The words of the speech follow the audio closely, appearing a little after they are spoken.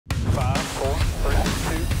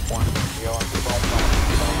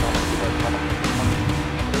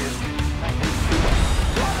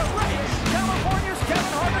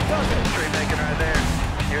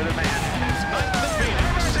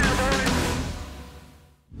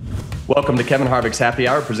Welcome to Kevin Harvick's Happy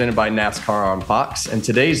Hour, presented by NASCAR on Fox. And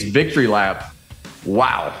today's victory lap,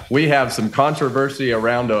 wow, we have some controversy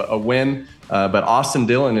around a win, but Austin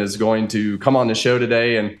Dillon is going to come on the show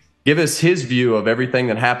today and give us his view of everything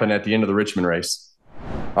that happened at the end of the Richmond race.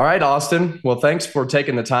 All right, Austin. Well, thanks for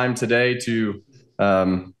taking the time today to,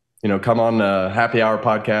 come on the Happy Hour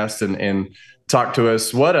podcast and talk to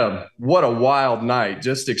us. What a wild night.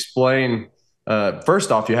 Just explain.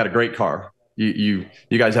 First off, you had a great car. You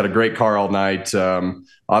guys had a great car all night.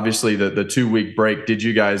 Obviously, the 2-week break did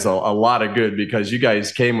you guys a lot of good because you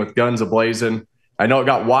guys came with guns a-blazing. I know it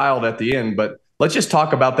got wild at the end, but let's just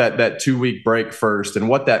talk about that 2-week break first and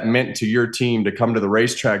what that meant to your team to come to the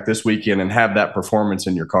racetrack this weekend and have that performance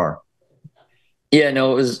in your car. Yeah,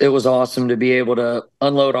 no, it was awesome to be able to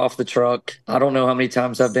unload off the truck. I don't know how many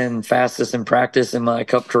times I've been fastest in practice in my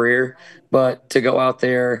Cup career, but to go out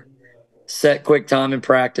there, set quick time in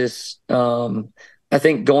practice. I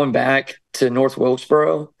think going back to North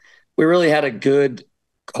Wilkesboro, we really had a good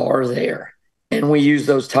car there, and we used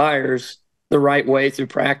those tires the right way through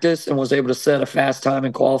practice and was able to set a fast time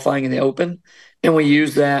in qualifying in the open. And we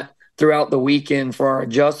used that throughout the weekend for our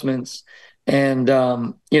adjustments. And,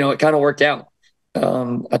 it kind of worked out.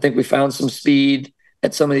 I think we found some speed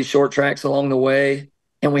at some of these short tracks along the way,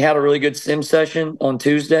 and we had a really good sim session on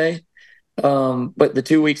Tuesday. But the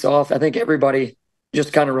 2 weeks off, I think everybody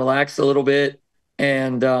just kind of relaxed a little bit.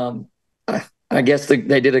 And I guess they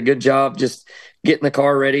did a good job just getting the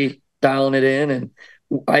car ready, dialing it in. And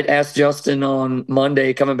I'd asked Justin on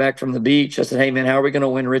Monday coming back from the beach, I said, "Hey, man, how are we going to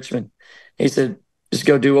win Richmond?" He said, "Just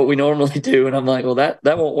go do what we normally do." And I'm like, well, that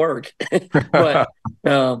won't work. But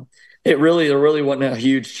there really wasn't a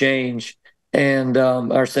huge change. And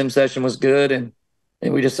our sim session was good, and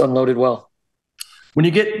we just unloaded well. When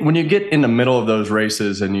you get in the middle of those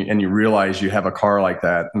races and you realize you have a car like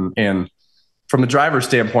that, and from a driver's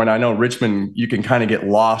standpoint, I know Richmond, you can kind of get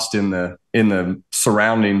lost in the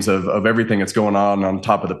surroundings of everything that's going on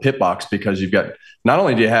top of the pit box, because you've got, not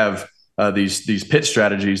only do you have these pit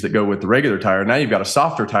strategies that go with the regular tire, now you've got a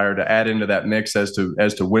softer tire to add into that mix as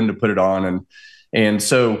to when to put it on, and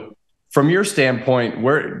so from your standpoint,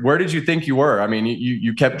 where did you think you were? I mean,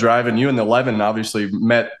 you kept driving. You and the 11 obviously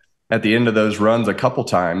met at the end of those runs a couple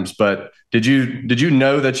times, but did you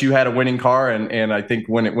know that you had a winning car? And I think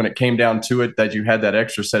when it came down to it, that you had that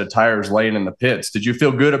extra set of tires laying in the pits, did you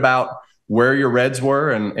feel good about where your reds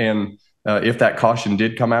were and if that caution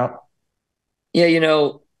did come out? Yeah,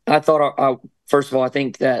 I thought, first of all, I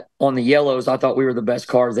think that on the yellows, I thought we were the best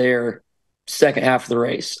car there second half of the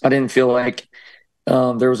race. I didn't feel like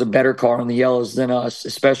there was a better car on the yellows than us,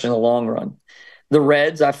 especially in the long run. The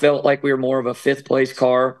reds, I felt like we were more of a fifth place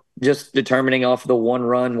car, just determining off the one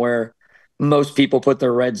run where most people put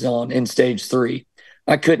their reds on in stage 3.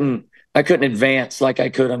 I couldn't advance like I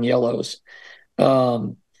could on yellows.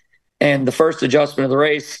 And the first adjustment of the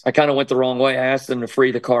race, I kind of went the wrong way. I asked them to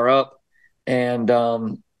free the car up, and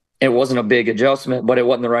it wasn't a big adjustment, but it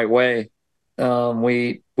wasn't the right way.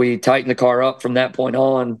 We tightened the car up from that point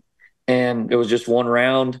on, and it was just one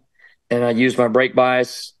round, and I used my brake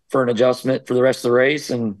bias for an adjustment for the rest of the race,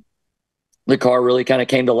 and the car really kind of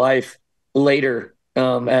came to life later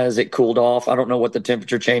as it cooled off. I don't know what the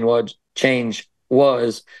temperature change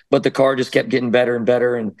was, but the car just kept getting better and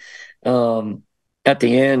better. And at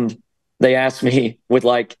the end, they asked me with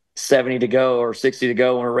like 70 to go or 60 to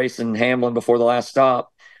go when we're racing Hamlin before the last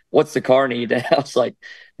stop, "What's the car need?" And I was like,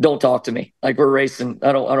 "Don't talk to me. Like, we're racing.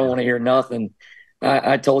 I don't want to hear nothing."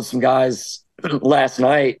 I told some guys last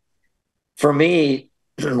night, for me,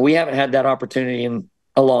 we haven't had that opportunity in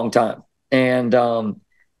a long time. And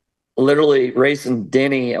literally racing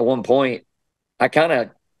Denny at one point, I kind of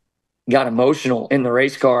got emotional in the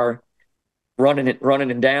race car, running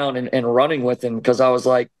him down and running with him, because I was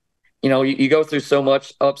like, you go through so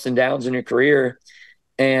much ups and downs in your career.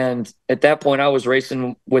 And at that point, I was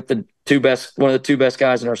racing with one of the two best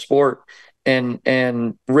guys in our sport, and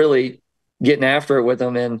really getting after it with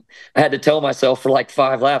them. And I had to tell myself for like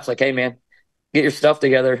 5 laps, like, "Hey, man, get your stuff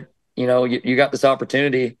together. You got this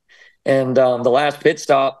opportunity." And the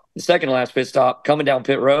second last pit stop, coming down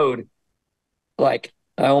pit road, like,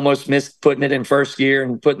 I almost missed putting it in first gear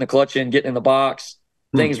and putting the clutch in, getting in the box.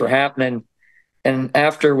 Things were happening. And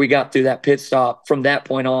after we got through that pit stop, from that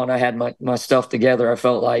point on, I had my stuff together, I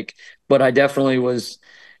felt like. But I definitely was,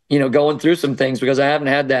 going through some things, because I haven't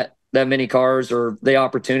had that many cars or the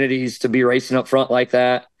opportunities to be racing up front like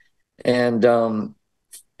that. And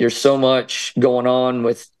there's so much going on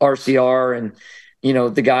with RCR and,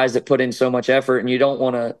 the guys that put in so much effort, and you don't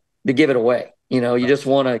want to give it away. You just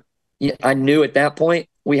want to, I knew at that point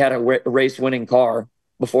we had a race winning car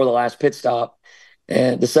before the last pit stop.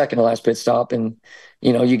 and the second to last pit stop. And,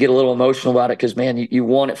 you get a little emotional about it because, man, you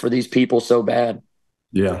want it for these people so bad.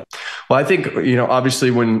 Yeah. Well, I think, obviously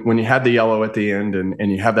when you had the yellow at the end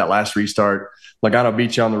and you have that last restart, Logano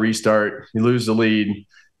beats you on the restart, you lose the lead,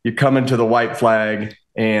 you come into the white flag,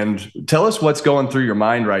 and tell us what's going through your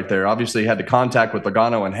mind right there. Obviously you had the contact with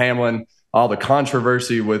Logano and Hamlin, all the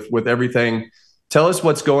controversy with everything. Tell us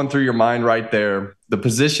what's going through your mind right there, the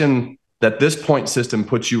position that this point system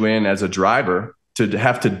puts you in as a driver to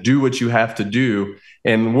have to do what you have to do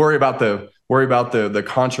and worry about the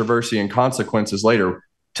controversy and consequences later.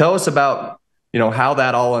 Tell us about, how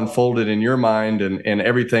that all unfolded in your mind and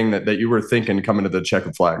everything that you were thinking coming to the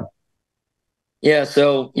checkered flag. Yeah.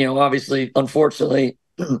 So, obviously, unfortunately,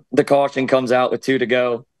 the caution comes out with 2 to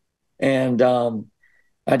go. And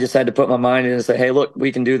I just had to put my mind in and say, hey, look,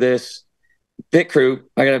 we can do this. Pit crew,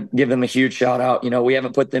 I got to give them a huge shout out. We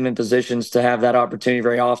haven't put them in positions to have that opportunity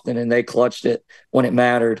very often, and they clutched it when it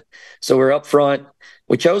mattered. So we're up front.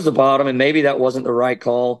 We chose the bottom, and maybe that wasn't the right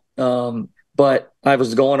call. But I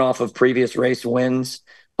was going off of previous race wins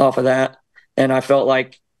off of that. And I felt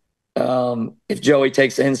like if Joey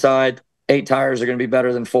takes the inside, 8 tires are going to be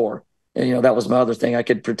better than 4. And, that was my other thing. I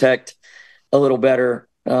could protect a little better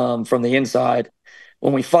from the inside.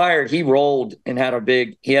 When we fired, he rolled and had a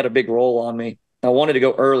big roll on me. I wanted to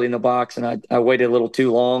go early in the box, and I waited a little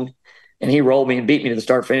too long, and he rolled me and beat me to the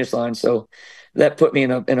start finish line. So that put me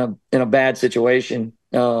in a bad situation.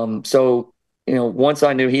 So once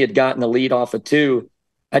I knew he had gotten the lead off of 2,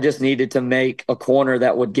 I just needed to make a corner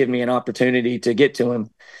that would give me an opportunity to get to him.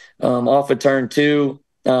 Off of turn 2,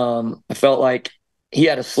 I felt like he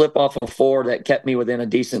had a slip off of 4 that kept me within a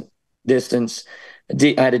decent distance.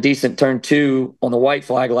 I had a decent turn 2 on the white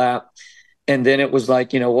flag lap. And then it was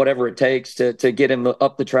like, whatever it takes to get him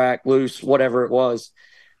up the track, loose, whatever it was.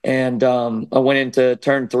 And I went into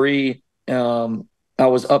turn 3. I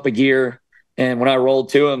was up a gear. And when I rolled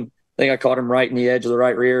to him, I think I caught him right in the edge of the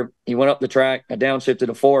right rear. He went up the track. I downshifted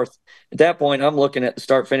to 4th. At that point, I'm looking at the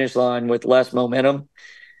start finish line with less momentum.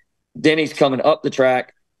 Denny's coming up the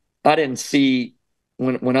track. I didn't see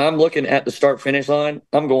when I'm looking at the start finish line,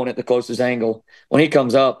 I'm going at the closest angle. When he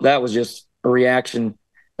comes up, that was just a reaction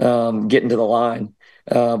getting to the line.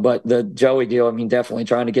 But the Joey deal, definitely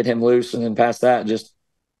trying to get him loose, and then past that, just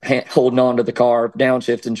holding on to the car,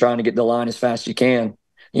 downshifting, trying to get the line as fast as you can.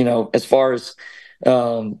 As far as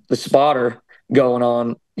the spotter going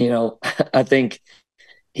on, I think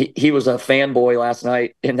he was a fanboy last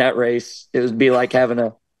night in that race. It would be like having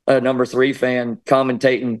a number 3 fan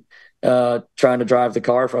commentating, trying to drive the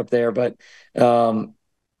car up there. But,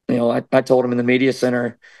 I told him in the media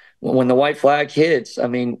center, when the white flag hits,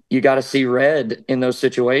 you got to see red in those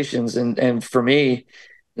situations. And for me,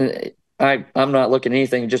 I'm not looking at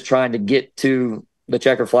anything, just trying to get to the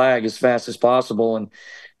checker flag as fast as possible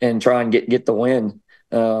and try and get the win.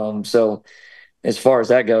 So as far as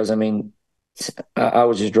that goes, I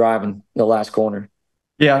was just driving the last corner.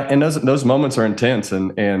 Yeah, and those moments are intense,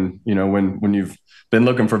 and when you've been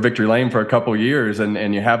looking for victory lane for a couple of years,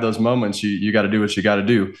 and you have those moments, you got to do what you got to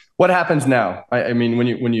do. What happens now?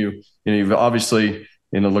 When you've obviously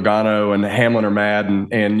Logano and Hamlin are mad,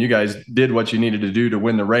 and you guys did what you needed to do to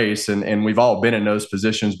win the race, and we've all been in those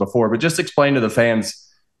positions before. But just explain to the fans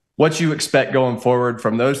what you expect going forward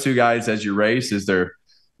from those 2 guys as you race. Do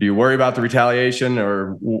you worry about the retaliation,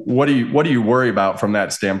 or what do you worry about from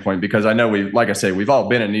that standpoint? Because I know like I say, we've all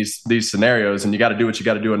been in these scenarios, and you got to do what you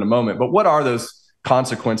got to do in the moment. But what are those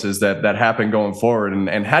consequences that happen going forward,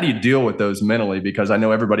 and how do you deal with those mentally? Because I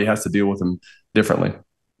know everybody has to deal with them differently.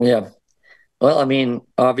 Yeah. Well,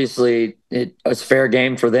 obviously it's fair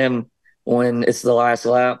game for them when it's the last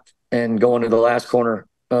lap and going to the last corner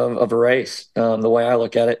of a race. The way I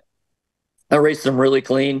look at it, I raced them really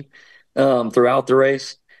clean throughout the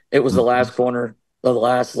race. It was the last corner of the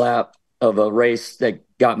last lap of a race that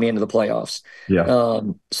got me into the playoffs. Yeah.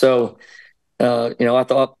 I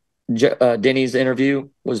thought Denny's interview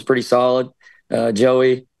was pretty solid.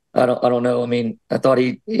 Joey, I don't know. I thought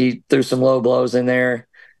he threw some low blows in there.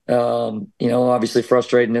 Obviously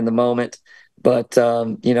frustrating in the moment, but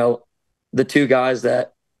the 2 guys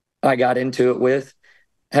that I got into it with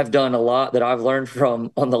have done a lot that I've learned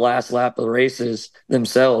from on the last lap of the races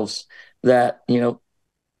themselves. That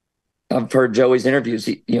I've heard Joey's interviews.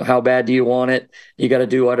 How bad do you want it? You got to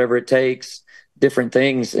do whatever it takes, different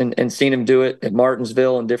things, and seen him do it at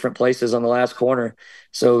Martinsville and different places on the last corner.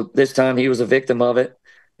 So this time he was a victim of it.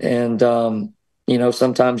 And,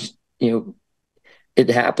 sometimes, it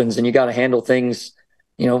happens, and you got to handle things.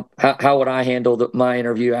 How would I handle my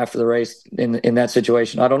interview after the race in that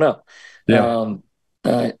situation? I don't know. Yeah.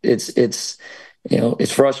 It's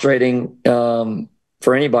frustrating.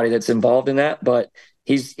 for anybody that's involved in that, but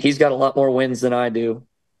he's got a lot more wins than I do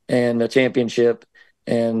and a championship.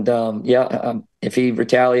 And if he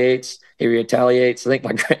retaliates, he retaliates. I think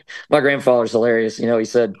my grandfather's hilarious. He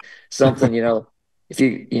said something, if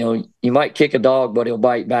you might kick a dog, but he'll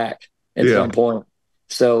bite back at some point.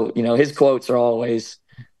 So, his quotes are always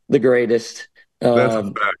the greatest. That's a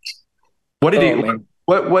fact. What did he,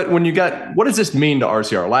 what does this mean to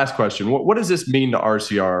RCR? Last question. What does this mean to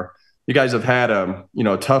RCR? You guys have had a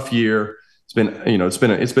tough year. It's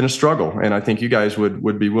been a struggle. And I think you guys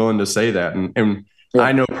would be willing to say that. And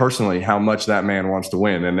I know personally how much that man wants to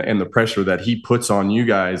win and the pressure that he puts on you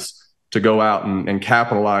guys to go out and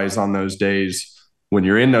capitalize on those days when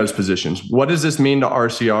you're in those positions. What does this mean to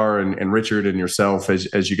RCR and Richard and yourself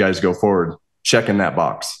as you guys go forward, checking that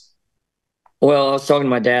box? Well, I was talking to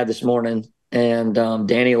my dad this morning, and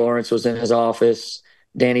Danny Lawrence was in his office,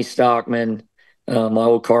 Danny Stockman, my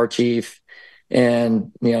old car chief,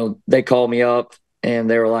 and, they called me up and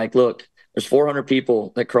they were like, look, there's 400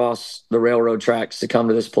 people that cross the railroad tracks to come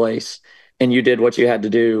to this place, and you did what you had to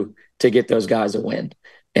do to get those guys a win,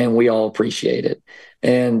 and we all appreciate it.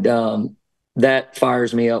 And that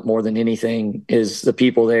fires me up more than anything is the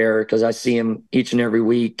people there, because I see them each and every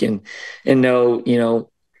week and know,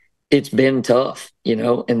 it's been tough,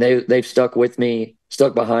 and they've stuck with me,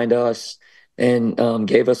 stuck behind us, and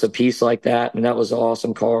gave us a piece like that. And that was an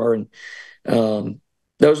awesome car. And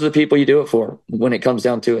those are the people you do it for when it comes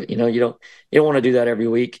down to it. You don't want to do that every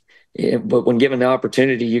week, but when given the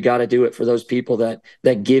opportunity, you got to do it for those people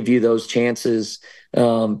that give you those chances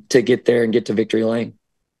to get there and get to victory lane.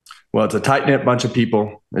 Well, it's a tight-knit bunch of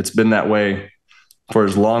people. It's been that way for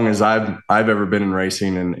as long as I've ever been in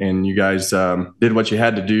racing, and you guys did what you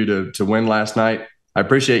had to do to win last night. I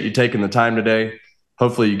appreciate you taking the time today.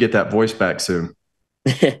 Hopefully you get that voice back soon.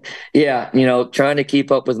 Yeah, trying to keep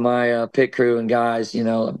up with my pit crew and guys.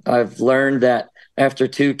 I've learned that after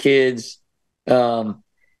 2 kids, I'm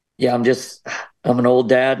an old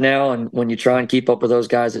dad now, and when you try and keep up with those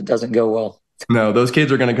guys, it doesn't go well. No, those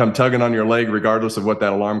kids are going to come tugging on your leg regardless of what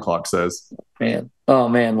that alarm clock says. Man,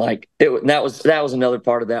 that was another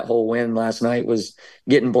part of that whole win last night, was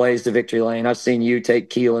getting Blaze to victory lane. I've seen you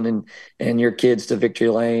take Keelan and your kids to victory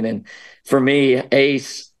lane, and for me,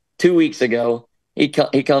 Ace 2 weeks ago, he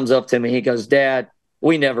comes up to me, he goes, "Dad,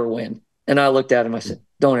 we never win." And I looked at him, I said,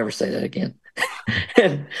 "Don't ever say that again."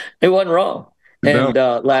 And it wasn't wrong. No.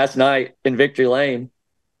 And last night in victory lane,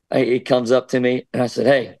 he comes up to me and I said,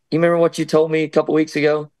 "Hey, you remember what you told me a couple weeks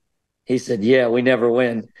ago?" He said, "Yeah, we never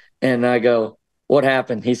win." And I go, "What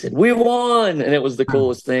happened?" He said, "We won." And it was the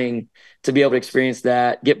coolest thing to be able to experience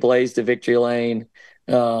that, get Blaze to victory lane.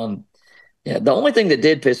 The only thing that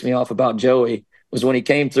did piss me off about Joey was when he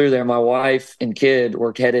came through there, my wife and kid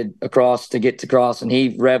were headed across to get to cross, and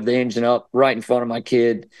he revved the engine up right in front of my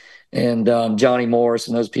kid and Johnny Morris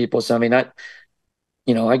and those people. So, I mean, I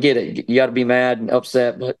get it. You got to be mad and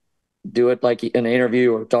upset, but do it like in an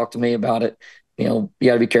interview or talk to me about it. You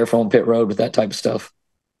got to be careful on pit road with that type of stuff.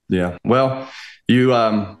 Yeah. Well,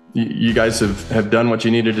 you guys have done what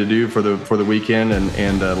you needed to do for the weekend.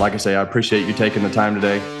 And like I say, I appreciate you taking the time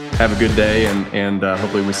today. Have a good day, and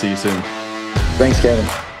hopefully we see you soon. Thanks,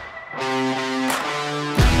 Kevin.